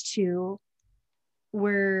listeners too,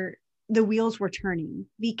 were the wheels were turning,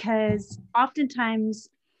 because oftentimes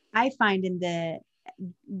I find in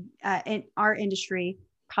our industry,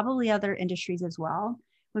 probably other industries as well,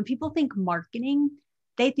 when people think marketing,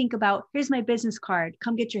 they think about, here's my business card,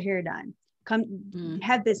 come get your hair done, come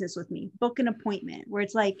have business with me, book an appointment, where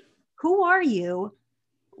it's like, who are you?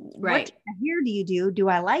 Right. What hair do you do? Do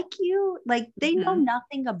I like you? Like they know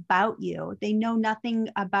nothing about you. They know nothing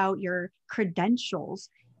about your credentials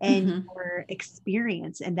and your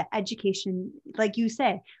experience and the education. Like you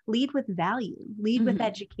said, lead with value, lead with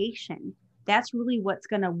education. That's really what's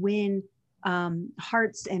going to win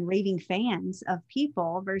hearts and raving fans of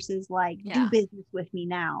people versus like, do business with me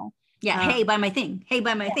now. Yeah. Hey, buy my thing. Hey,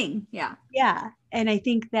 buy my thing. Yeah. Yeah. And I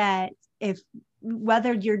think that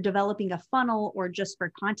whether you're developing a funnel or just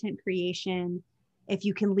for content creation, if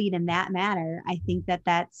you can lead in that manner, I think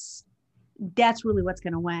that's really what's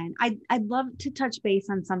going to win. I'd love to touch base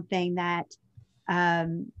on something that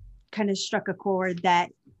kind of struck a chord that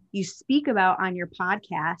you speak about on your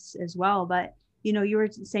podcast as well. But, you know, you were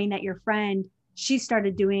saying that your friend, she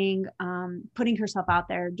started doing, putting herself out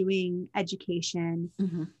there, doing education,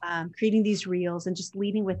 creating these reels and just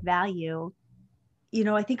leading with value. You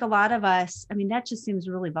know, I think a lot of us, I mean, that just seems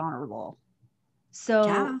really vulnerable.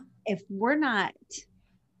 So if we're not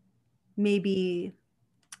maybe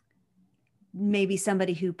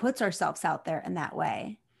somebody who puts ourselves out there in that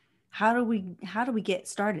way, how do we get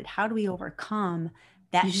started? How do we overcome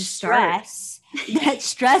that stress,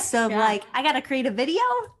 of like, I got to create a video?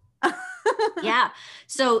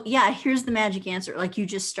 So here's the magic answer. Like you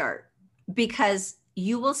just start, because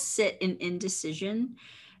you will sit in indecision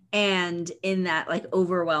and in that like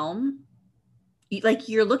overwhelm, like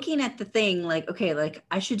you're looking at the thing like, okay, like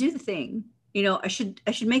I should do the thing, you know, I should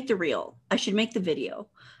make the reel, I should make the video,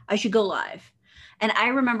 I should go live. And I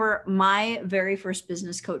remember my very first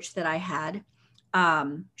business coach that I had,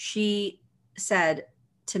 she said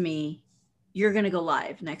to me, you're going to go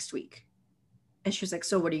live next week. And she was like,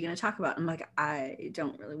 so what are you going to talk about? I'm like, I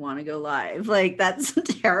don't really want to go live. Like, that's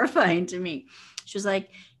terrifying to me. She was like,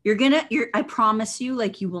 I promise you,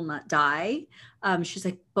 like, you will not die. She's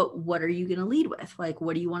like, but what are you going to lead with? Like,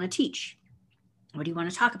 what do you want to teach? What do you want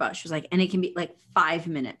to talk about? She was like, and it can be like 5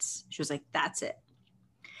 minutes. She was like, that's it.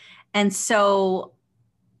 And so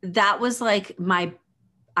that was like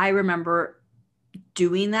I remember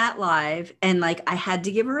doing that live, and like I had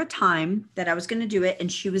to give her a time that I was going to do it,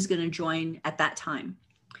 and she was going to join at that time.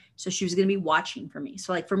 So she was going to be watching for me.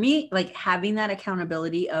 So like for me, like having that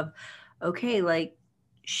accountability of, okay, like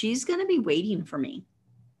she's going to be waiting for me.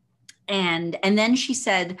 And then she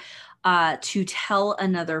said to tell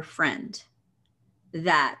another friend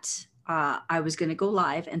that I was going to go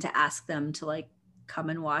live and to ask them to like come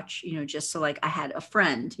and watch, you know, just so like I had a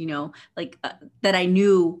friend, you know, like that I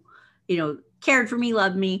knew, you know, cared for me,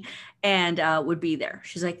 loved me, and would be there.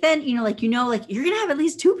 She's like, then, you know, like you're going to have at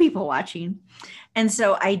least 2 people watching. And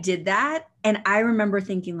so I did that. And I remember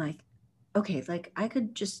thinking like, okay, like I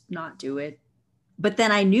could just not do it. But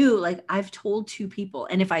then I knew like I've told 2 people.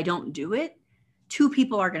 And if I don't do it, 2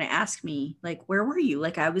 people are going to ask me like, where were you?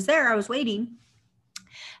 Like I was there, I was waiting.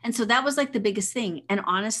 And so that was like the biggest thing. And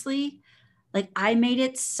honestly, like I made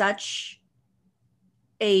it such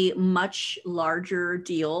a much larger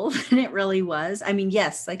deal than it really was. I mean,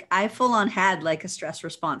 yes, like I full on had like a stress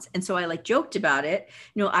response. And so I like joked about it.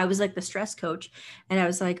 You know, I was like the stress coach, and I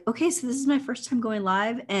was like, okay, so this is my first time going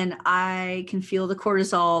live, and I can feel the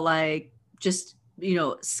cortisol like just, you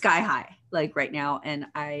know, sky high like right now. And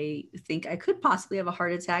I think I could possibly have a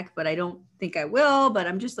heart attack, but I don't think I will, but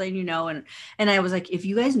I'm just letting you know. And I was like, if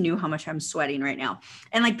you guys knew how much I'm sweating right now.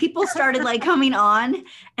 And like people started like coming on.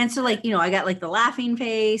 And so like, you know, I got like the laughing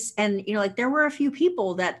face, and, you know, like there were a few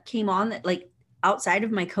people that came on that like outside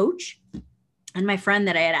of my coach and my friend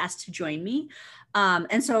that I had asked to join me.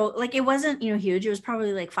 And so like, it wasn't, you know, huge. It was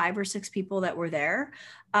probably like 5 or 6 people that were there.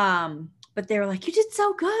 But they were like, you did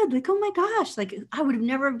so good. Like, oh my gosh, like I would have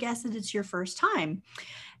never have guessed that it's your first time.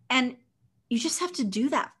 And you just have to do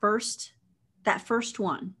that first that first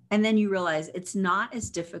one, and then you realize it's not as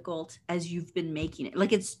difficult as you've been making it.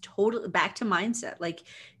 Like, it's totally back to mindset. Like,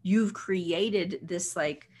 you've created this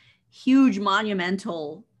like huge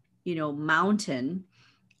monumental, mountain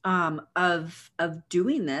of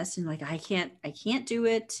doing this, and like, I can't do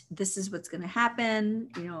it. This is what's going to happen.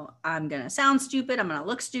 I'm going to sound stupid. I'm going to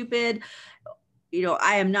look stupid.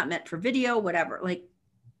 I am not meant for video, whatever. Like,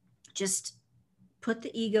 just put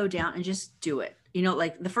the ego down and just do it.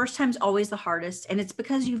 Like, the first time's always the hardest, and it's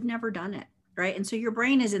because you've never done it. Right. And so your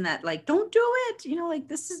brain is in that, like, don't do it, like,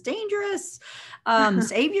 this is dangerous.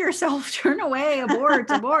 Save yourself, turn away,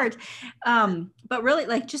 abort. But really,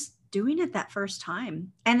 like, just doing it that first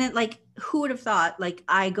time. And then, like, who would have thought, like,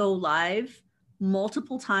 I go live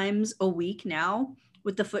multiple times a week now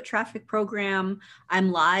with the foot traffic program.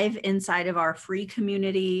 I'm live inside of our free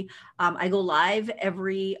community. I go live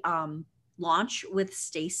every launch with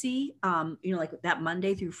Stacy, like that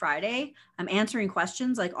Monday through Friday. I'm answering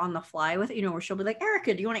questions like on the fly with, where she'll be like,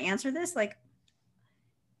 Erica, do you want to answer this? Like,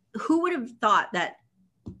 who would have thought that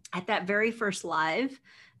at that very first live,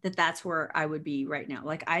 that's where I would be right now?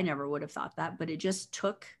 Like, I never would have thought that, but it just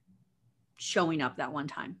took showing up that one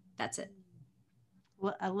time. That's it.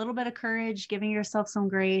 A little bit of courage, giving yourself some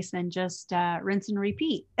grace, and just rinse and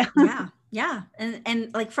repeat. Yeah.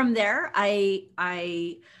 And like, from there, I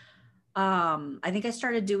think I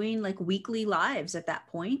started doing like weekly lives at that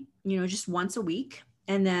point, just once a week.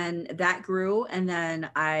 And then that grew. And then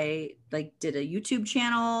I like did a YouTube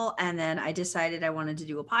channel, and then I decided I wanted to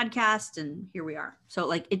do a podcast, and here we are. So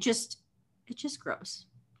like, it just grows.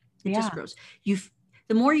 It just grows.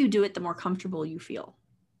 The more you do it, the more comfortable you feel.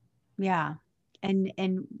 Yeah. And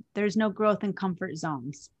there's no growth in comfort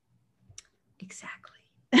zones. Exactly.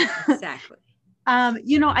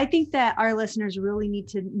 I think that our listeners really need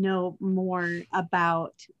to know more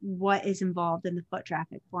about what is involved in the foot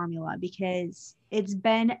traffic formula, because it's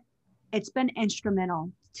been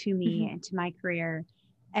instrumental to me and to my career.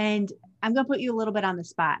 And I'm going to put you a little bit on the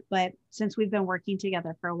spot, but since we've been working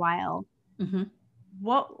together for a while, in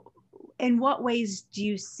what ways do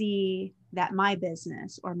you see that my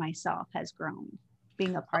business or myself has grown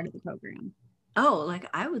being a part of the program? Oh, like,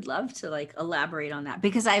 I would love to like elaborate on that,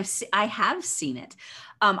 because I have seen it.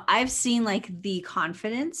 I've seen like the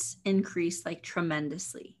confidence increase like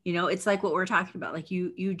tremendously. It's like what we're talking about. Like,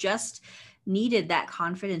 you just needed that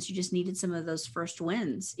confidence. You just needed some of those first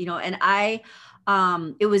wins, and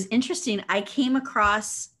it was interesting. I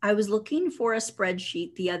was looking for a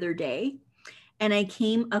spreadsheet the other day, and I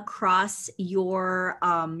came across your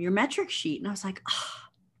metric sheet, and I was like, oh,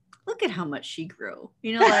 look at how much she grew,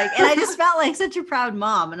 like, and I just felt like such a proud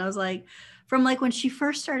mom. And I was like, from like when she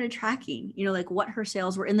first started tracking, like what her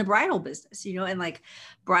sales were in the bridal business, and like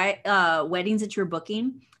weddings that you're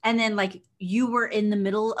booking. And then like, you were in the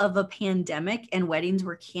middle of a pandemic and weddings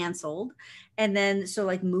were canceled. And then, so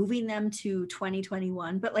like, moving them to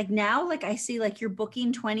 2021, but like now, like, I see like you're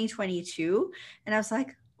booking 2022, and I was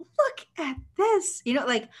like, look at this,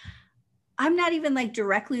 like, I'm not even like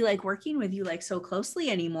directly like working with you like so closely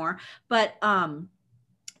anymore, but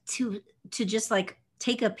to just like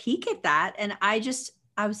take a peek at that. And I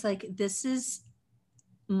was like, this is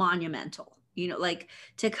monumental, like,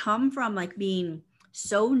 to come from like being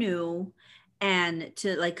so new and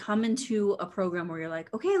to like come into a program where you're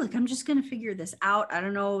like, okay, like, I'm just going to figure this out. I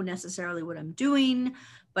don't know necessarily what I'm doing,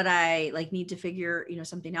 but I like need to figure,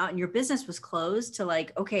 something out. And your business was closed to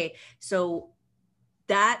like, okay, so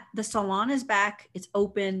that the salon is back, it's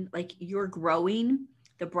open, like, you're growing,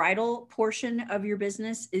 the bridal portion of your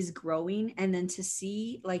business is growing. And then to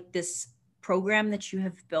see like this program that you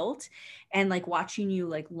have built, and like watching you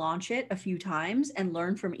like launch it a few times and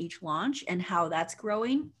learn from each launch and how that's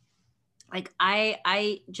growing. Like, I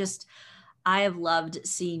have loved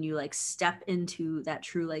seeing you like step into that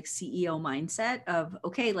true like CEO mindset of,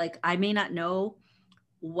 okay, like, I may not know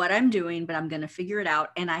what I'm doing, but I'm going to figure it out.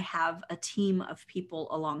 And I have a team of people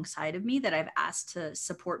alongside of me that I've asked to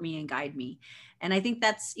support me and guide me. And I think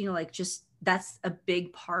that's, like, just, that's a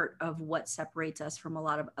big part of what separates us from a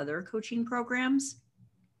lot of other coaching programs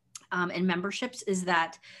and memberships, is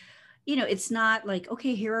that, it's not like,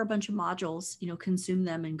 okay, here are a bunch of modules, consume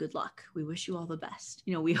them and good luck. We wish you all the best.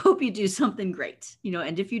 We hope you do something great,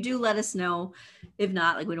 and if you do, let us know. If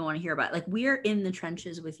not, like, we don't want to hear about it. Like, we're in the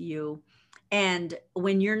trenches with you. And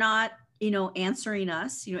when you're not, answering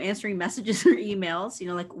us, answering messages or emails,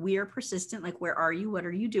 like, we are persistent. Like, where are you? What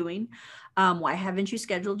are you doing? Why haven't you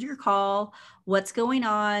scheduled your call? What's going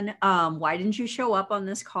on? Why didn't you show up on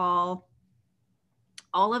this call?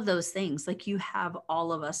 All of those things. Like, you have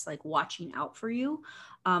all of us like watching out for you.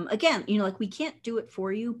 Again, like, we can't do it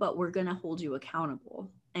for you, but we're going to hold you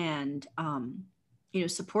accountable. and,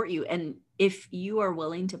 support you. And if you are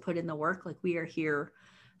willing to put in the work, like we are here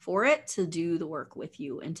for it, to do the work with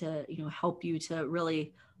you and to, help you to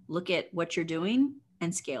really look at what you're doing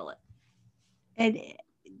and scale it. And,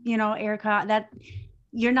 Erica, that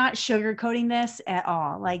you're not sugarcoating this at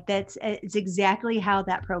all. Like it's exactly how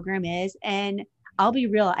that program is. And I'll be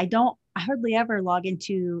real, I hardly ever log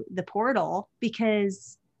into the portal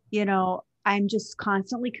because, I'm just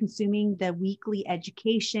constantly consuming the weekly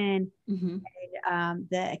education, and,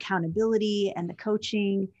 the accountability and the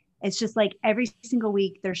coaching. It's just like every single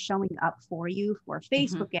week they're showing up for you for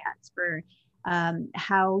Facebook ads, for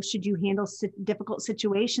how should you handle difficult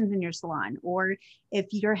situations in your salon, or if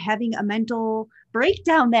you're having a mental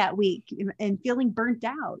breakdown that week and feeling burnt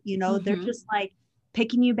out, they're just like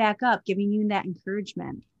picking you back up, giving you that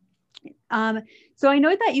encouragement. So I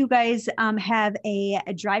know that you guys have a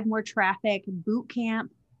Drive More Traffic boot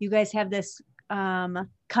camp. You guys have this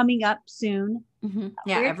coming up soon.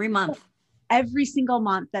 Yeah, every month. Every single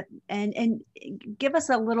month, and give us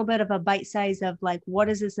a little bit of a bite size of like, what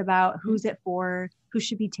is this about? Who's it for? Who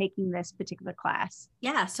should be taking this particular class?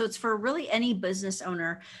 Yeah. So it's for really any business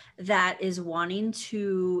owner that is wanting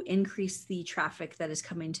to increase the traffic that is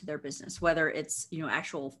coming to their business, whether it's,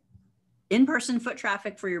 actual in-person foot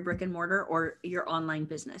traffic for your brick and mortar or your online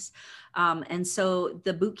business. And so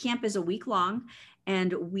the boot camp is a week long,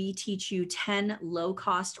 and we teach you 10 low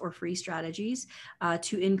cost or free strategies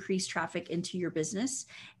to increase traffic into your business.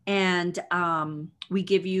 And we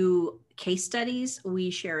give you case studies. We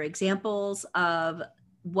share examples of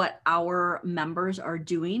what our members are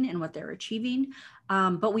doing and what they're achieving.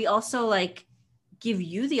 But we also give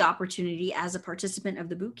you the opportunity as a participant of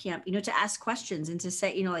the boot camp, to ask questions and to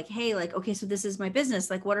say, hey, okay, so this is my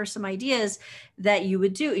business. What are some ideas that you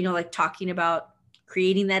would do? Talking about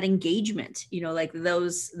creating that engagement,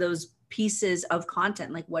 those pieces of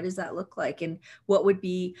content, what does that look like? And what would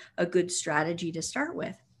be a good strategy to start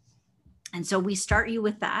with? And so we start you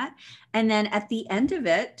with that. And then at the end of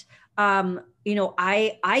it,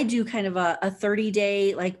 I do kind of a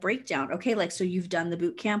 30-day breakdown. Okay. So you've done the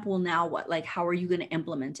boot camp. Well, now what? How are you going to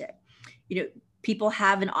implement it? People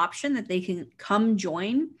have an option that they can come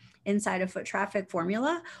join inside of Foot Traffic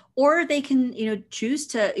Formula, or they can, choose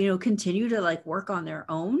to, continue to work on their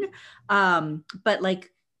own. But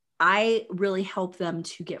I really help them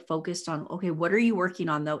to get focused on, okay, what are you working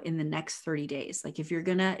on though in the next 30 days? If you're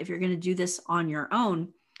going to do this on your own,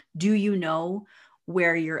 do you know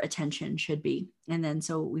where your attention should be? And then,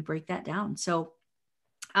 so we break that down. So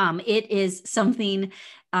it is something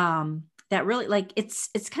that really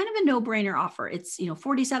it's kind of a no-brainer offer. It's,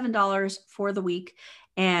 $47 for the week,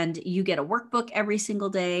 and you get a workbook every single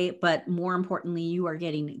day. But more importantly, you are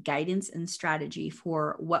getting guidance and strategy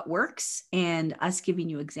for what works, and us giving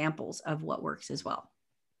you examples of what works as well.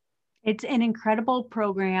 It's an incredible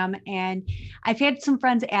program. And I've had some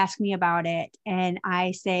friends ask me about it, and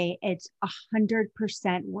I say it's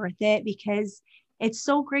 100% worth it, because it's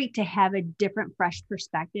so great to have a different, fresh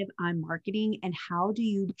perspective on marketing and how do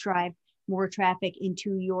you drive more traffic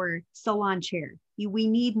into your salon chair. We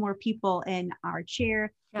need more people in our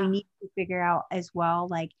chair. Yeah. We need to figure out as well,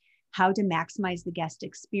 how to maximize the guest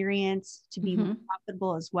experience to be more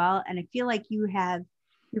profitable as well. And I feel like you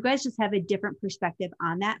guys just have a different perspective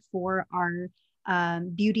on that for our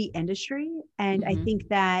beauty industry. And I think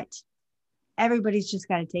that everybody's just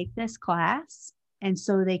got to take this class, and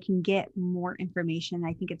so they can get more information.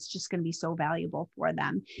 I think it's just going to be so valuable for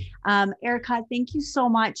them. Erica, thank you so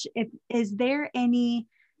much. Is there any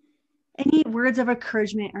words of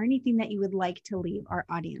encouragement or anything that you would like to leave our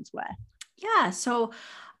audience with? Yeah. So,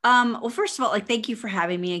 well, first of all, thank you for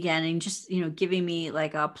having me again, and just, giving me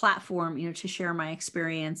a platform, to share my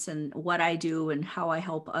experience and what I do and how I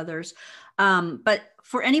help others. But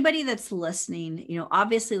for anybody that's listening,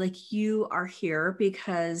 obviously you are here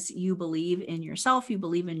because you believe in yourself, you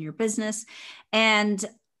believe in your business, and,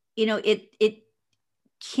 it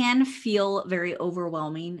can feel very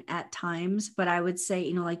overwhelming at times, but I would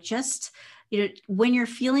say, just, when you're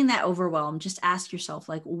feeling that overwhelm, just ask yourself,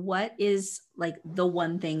 what is the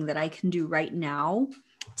one thing that I can do right now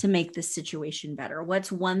to make this situation better?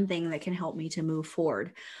 What's one thing that can help me to move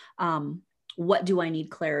forward? What do I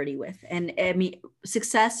need clarity with? And I mean,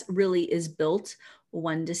 success really is built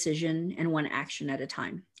one decision and one action at a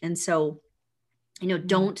time. And so,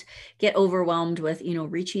 don't get overwhelmed with,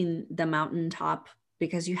 reaching the mountaintop,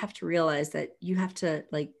 because you have to realize that you have to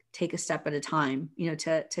take a step at a time,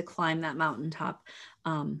 to climb that mountaintop.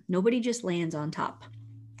 Nobody just lands on top.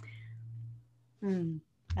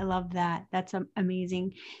 I love that. That's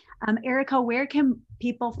amazing. Erica, where can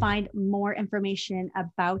people find more information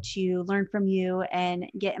about you, learn from you, and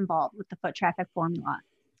get involved with the Foot Traffic Formula?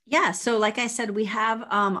 Yeah. So like I said, we have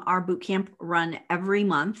our boot camp run every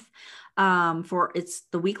month it's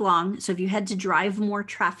the week long. So if you head to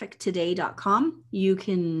drivemoretraffictoday.com, you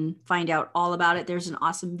can find out all about it. There's an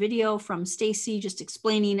awesome video from Stacy just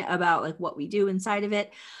explaining about like what we do inside of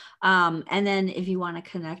it. And then if you want to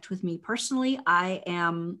connect with me personally, I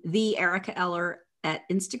am the Erica Eller at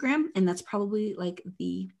Instagram. And that's probably like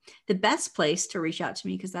the best place to reach out to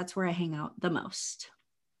me because that's where I hang out the most.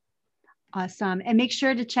 Awesome. And make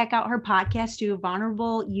sure to check out her podcast too,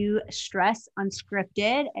 Vulnerable You Stress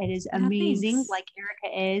Unscripted. It is amazing, like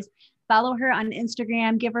Erica is. Follow her on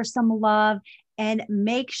Instagram, give her some love, and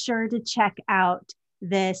make sure to check out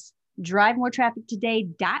this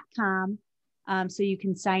drivemoretraffictoday.com so you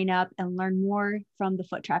can sign up and learn more from the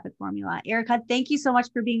Foot Traffic Formula. Erica, thank you so much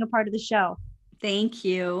for being a part of the show. Thank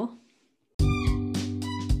you.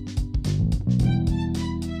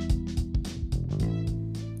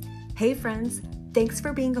 Hey friends, thanks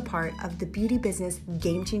for being a part of the Beauty Business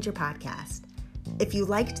Game Changer podcast. If you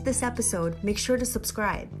liked this episode, make sure to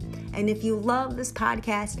subscribe. And if you love this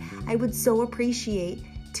podcast, I would so appreciate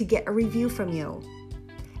to get a review from you.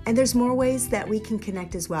 And there's more ways that we can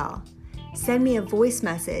connect as well. Send me a voice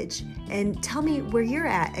message and tell me where you're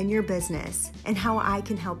at in your business and how I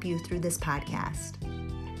can help you through this podcast.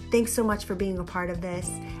 Thanks so much for being a part of this.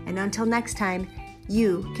 And until next time,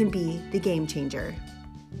 you can be the game changer.